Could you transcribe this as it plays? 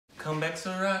Come back,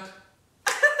 Sairat.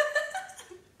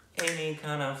 Any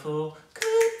kind of fool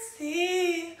could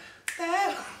see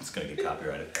that. It's gonna get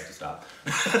copyrighted. I have to stop.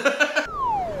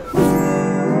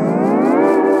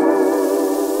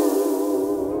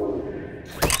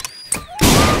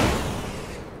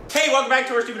 Hey, welcome back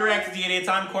to our Stupid Reacts with the Idiots.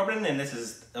 I'm Corbin, and this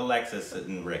is Alexis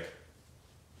and Rick.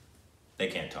 They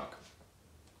can't talk.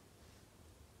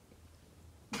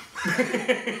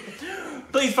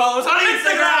 Please follow us on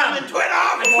Instagram and Twitter.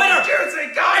 Juicy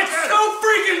content. It's so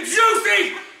freaking juicy.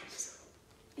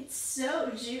 It's so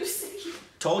juicy.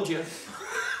 Told you.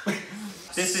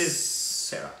 This is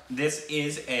Sarah. This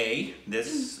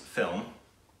film.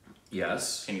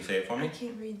 Yes. Can you say it for me? I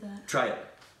can't read that. Try it.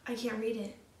 I can't read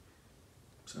it.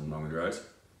 Something wrong with your eyes?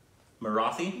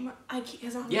 Marathi? I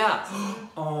can't. Yeah.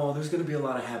 Oh, there's gonna be a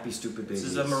lot of happy stupid babies.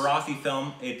 This is a Marathi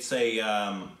film. It's a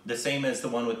the same as the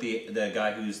one with the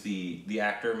guy who's the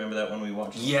actor. Remember that one we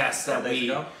watched? Yes, that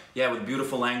with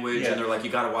beautiful language, and they're like, you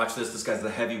gotta watch this. This guy's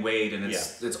the heavyweight, and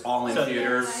it's all in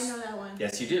theaters. Yeah, I know that one.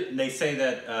 Yes, you do. They say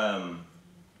that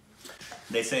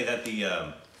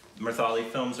the Marathi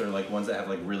films are like ones that have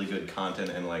like really good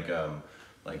content and like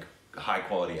high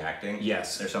quality acting.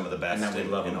 Yes. They're some of the best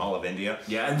in all of India.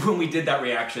 Yeah, and when we did that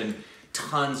reaction,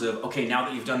 tons of, okay, now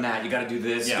that you've done that, you gotta do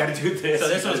this, you gotta do this. So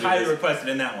this was highly requested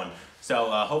in that one.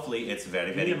 So hopefully it's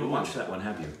very, very good. You haven't watched that one,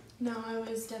 have you? No, I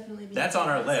was definitely being That's on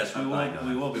our list. We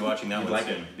I will be watching that one like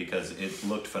soon because it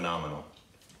looked phenomenal.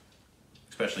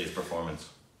 Especially his performance.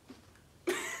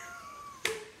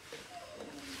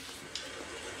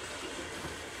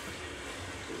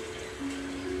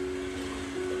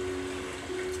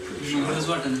 खरंच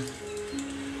वाटत ना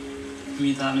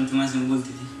मी तर आलो तुम्हाला संग बोलते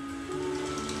ती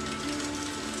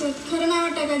खरं नाही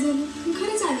वाटत काय झालं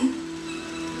खरंच आली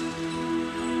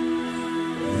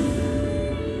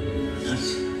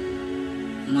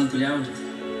मला तुला आवडत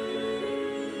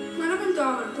मला पण तो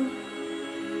आवडतो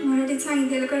मराठीत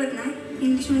सांगितलेलं कळत नाही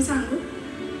इंग्लिशमध्ये सांगू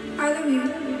I love you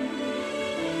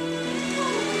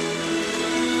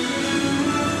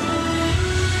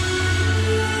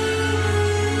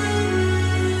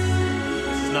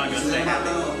Not gonna say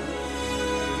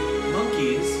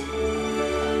monkeys.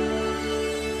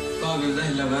 पागल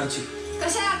राहिला बारची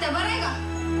कशा आत्या बरं आहे का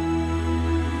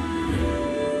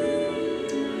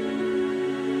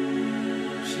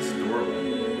She's adorable.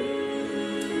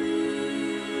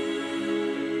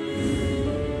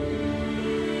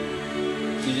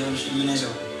 तुझ्यावर मी नाही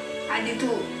जाऊ आधी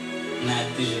तू नाही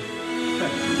तुझे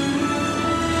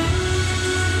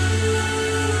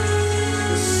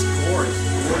The score is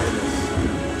gorgeous.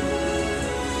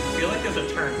 I feel like there's a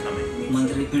turn coming. मला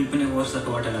तर 1 मिनिट पण एक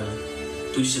वर्षासारखं वाटायला लागलं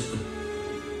तुझी शपथ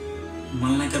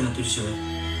मला नाही करणार तुझ्याशिवाय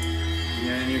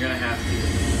Yeah, and you're gonna have to.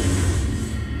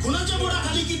 कुणाच्या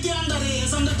बुडाखाली किती अंधार आहे हे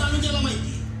समजा तालुक्याला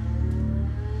माहिती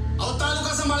अहो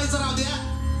तालुका सांभाळायचा राहू द्या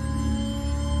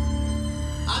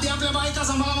आधी आपल्या बायका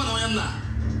सांभाळा म्हणावं यांना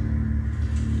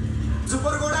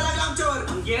जुपर गोडा लागला आमच्यावर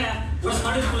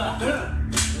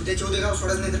उद्याच्या उद्या गाव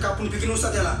सोडायचं नाही तर कापून पिकीन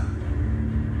उसा त्याला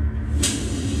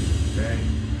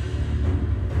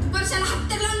वर्षाला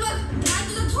हप्ते लावून बघ नाही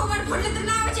तुझं थोबाड फोडलं तर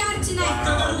नावाची अर्ची नाही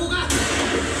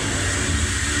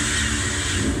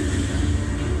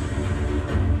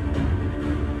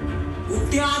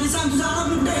उठ्या आधी सांग तुझा आवाज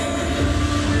कुठे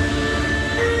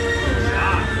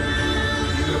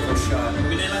Beautiful shot.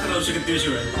 मी नाही राहू शकत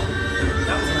तुझ्याशिवाय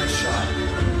That was a nice shot.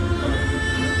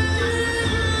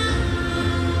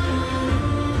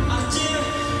 अर्चे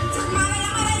चक मारायला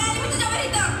आली मी तुझ्यावर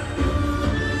इथं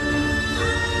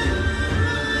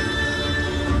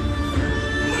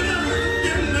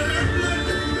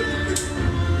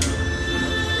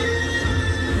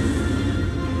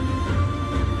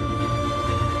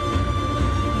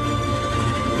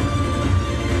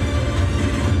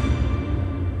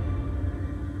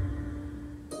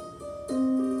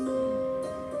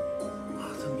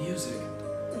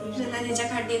नदीच्या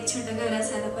काठी एक छोटं घर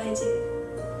असायला पाहिजे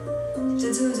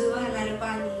झुळझुळ वाहणारं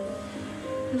पाणी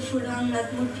पुढं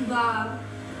अंगणात मोठी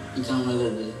बाग चांगलं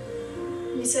झालं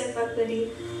मी स्वयंपाक करी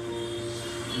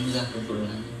मी जातो पुढे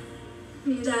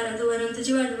मी दारात उभारून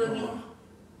तुझी वाट बघी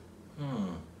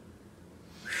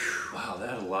Wow, that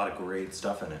had a lot of great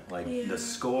stuff in it. Like the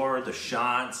score, the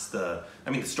shots, the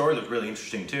story looked really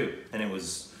interesting too. And it was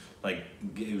like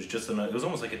it was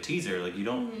almost like a teaser. Like you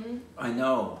don't. I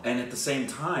know, and at the same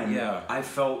time, I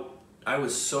felt I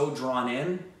was so drawn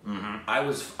in. I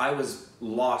was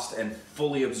lost and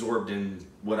fully absorbed in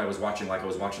what I was watching, like I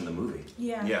was watching the movie.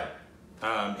 Yeah.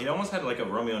 It almost had like a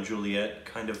Romeo and Juliet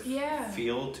kind of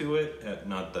feel to it.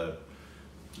 Not the.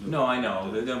 No, I know,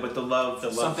 but the love,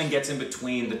 something gets in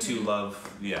between the two love.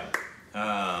 Yeah.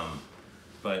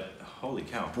 But holy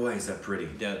cow. Boy, is that pretty.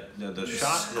 Yeah, the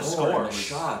score was,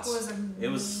 shots. it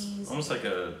was almost like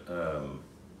a,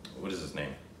 what is his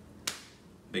name?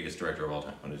 Biggest director of all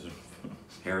time. What is it?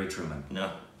 Harry Truman.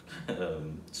 No.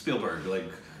 Spielberg,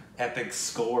 like epic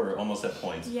score almost at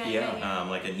points. Yeah.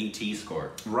 Like an E.T.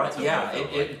 score. Right, yeah,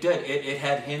 it did. It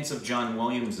had hints of John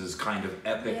Williams's kind of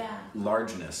epic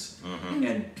largeness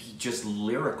and just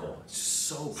lyrical.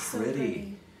 So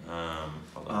pretty.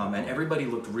 And everybody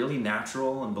looked really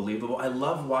natural and believable. I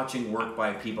love watching work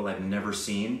by people I've never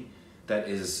seen that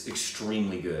is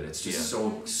extremely good. It's just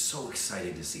so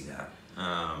exciting to see that.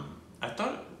 I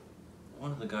thought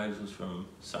one of the guys was from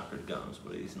Soccer Guns,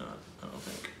 but he's not, I don't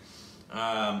think.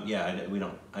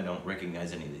 I don't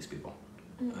recognize any of these people.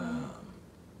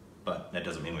 But that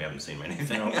doesn't mean we haven't seen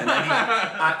anything. No,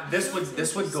 and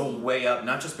this would go way up,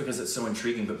 not just because it's so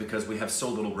intriguing, but because we have so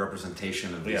little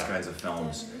representation of these kinds of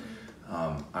films.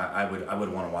 I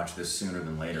would want to watch this sooner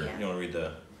than later. You want to read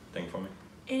the thing for me?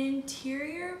 An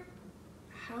interior,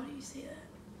 how do you say that?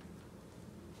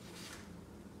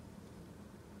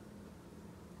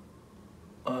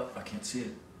 I can't see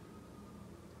it.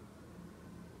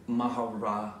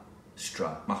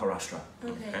 Maharashtra.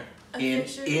 Okay.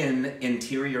 In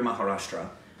interior Maharashtra.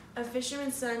 A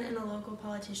fisherman's son and a local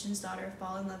politician's daughter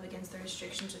fall in love against the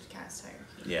restrictions of caste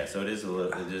hierarchy. Yeah, so it is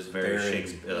very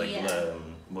Shakespeare, like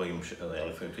William.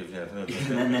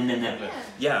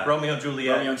 Yeah. Romeo and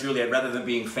Juliet. Romeo and Juliet. Rather than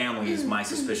being families, my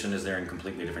suspicion is they're in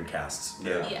completely different castes.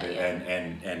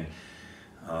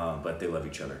 But they love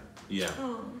each other. Yeah.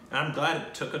 I'm glad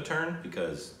it took a turn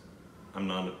because I'm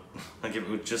not like if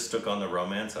it just took on the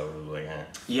romance, I was like, eh.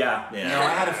 Yeah. No,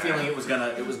 I had a feeling it was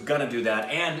gonna do that.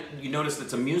 And you notice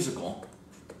it's a musical.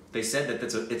 They said that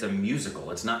it's a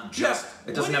musical. It's not just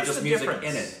it doesn't have just music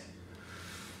in it.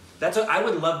 That's what I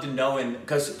would love to know,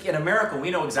 because in America we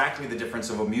know exactly the difference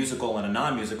of a musical and a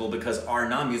non-musical because our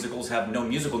non-musicals have no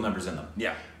musical numbers in them.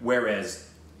 Yeah. Whereas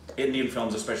Indian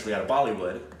films, especially out of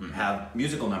Bollywood, have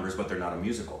musical numbers, but they're not a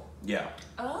musical. Yeah.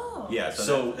 Oh. Yeah.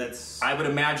 So that's. I would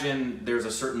imagine there's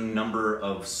a certain number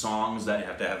of songs that you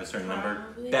have to have a certain number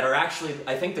that are actually.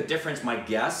 I think the difference, my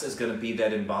guess, is going to be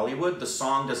that in Bollywood, the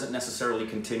song doesn't necessarily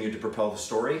continue to propel the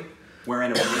story, where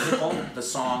in a musical, the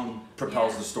song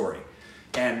propels the story.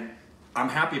 And I'm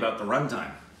happy about the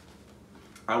runtime.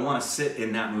 I want to sit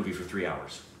in that movie for 3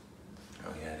 hours.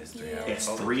 Oh yeah, it is 3 hours. It's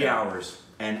 3 hours,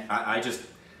 and I just.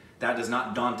 That is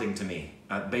not daunting to me.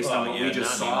 Based on what we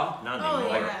just saw,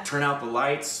 like, turn out the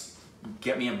lights,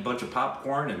 get me a bunch of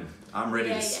popcorn, and I'm ready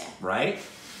to, right?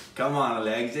 Come on,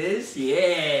 Alexis.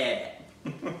 Yeah.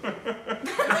 I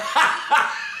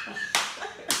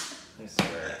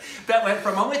swear. That went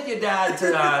from I'm with your dad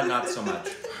to not so much.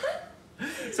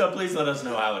 So please let us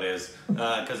know how it is,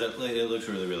 because it looks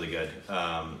really, really good.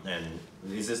 And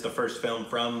is this the first film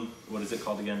from, what is it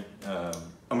called again?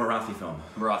 A Marathi film.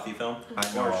 Marathi film?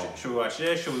 Or should we watch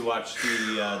this? Should we watch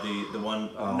the one?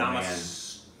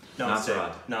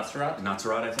 Nazarat.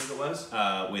 Nazarat, I think it was.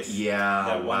 With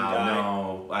that one guy.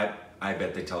 No, I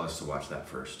bet they tell us to watch that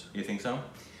first. You think so?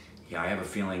 Yeah, I have a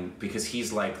feeling because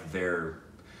he's like that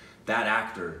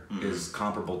actor is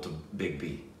comparable to Big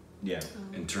B. Yeah.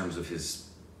 In terms of his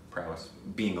prowess,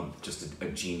 being just a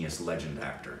genius legend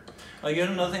actor. You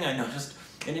know, another thing I noticed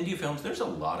in Indian films, there's a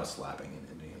lot of slapping in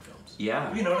Indian films. Yeah.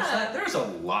 Have you noticed that? There's a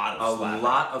lot of slapping. A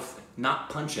lot of not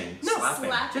punching,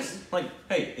 slapping. Just like,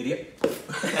 hey, idiot.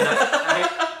 And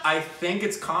I think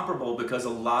it's comparable because a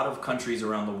lot of countries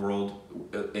around the world,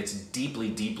 it's deeply,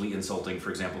 deeply insulting, for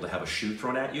example, to have a shoe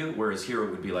thrown at you, whereas here it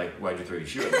would be like, why'd you throw your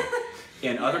shoe at me?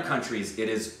 In other countries, it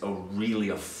is a really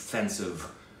offensive,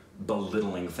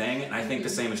 belittling thing, and I think the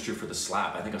same is true for the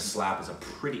slap. I think a slap is a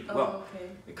pretty,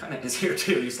 it kind of is here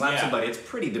too. You slap somebody, it's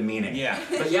pretty demeaning. Yeah.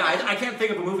 But yeah, I can't think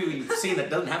of a movie we've seen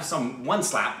that doesn't have one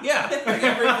slap. Yeah, like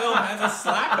every film has a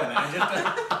slap in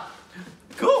it.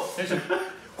 Cool.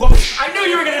 I knew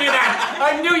you were going to do that!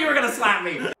 I knew you were going to slap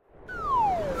me!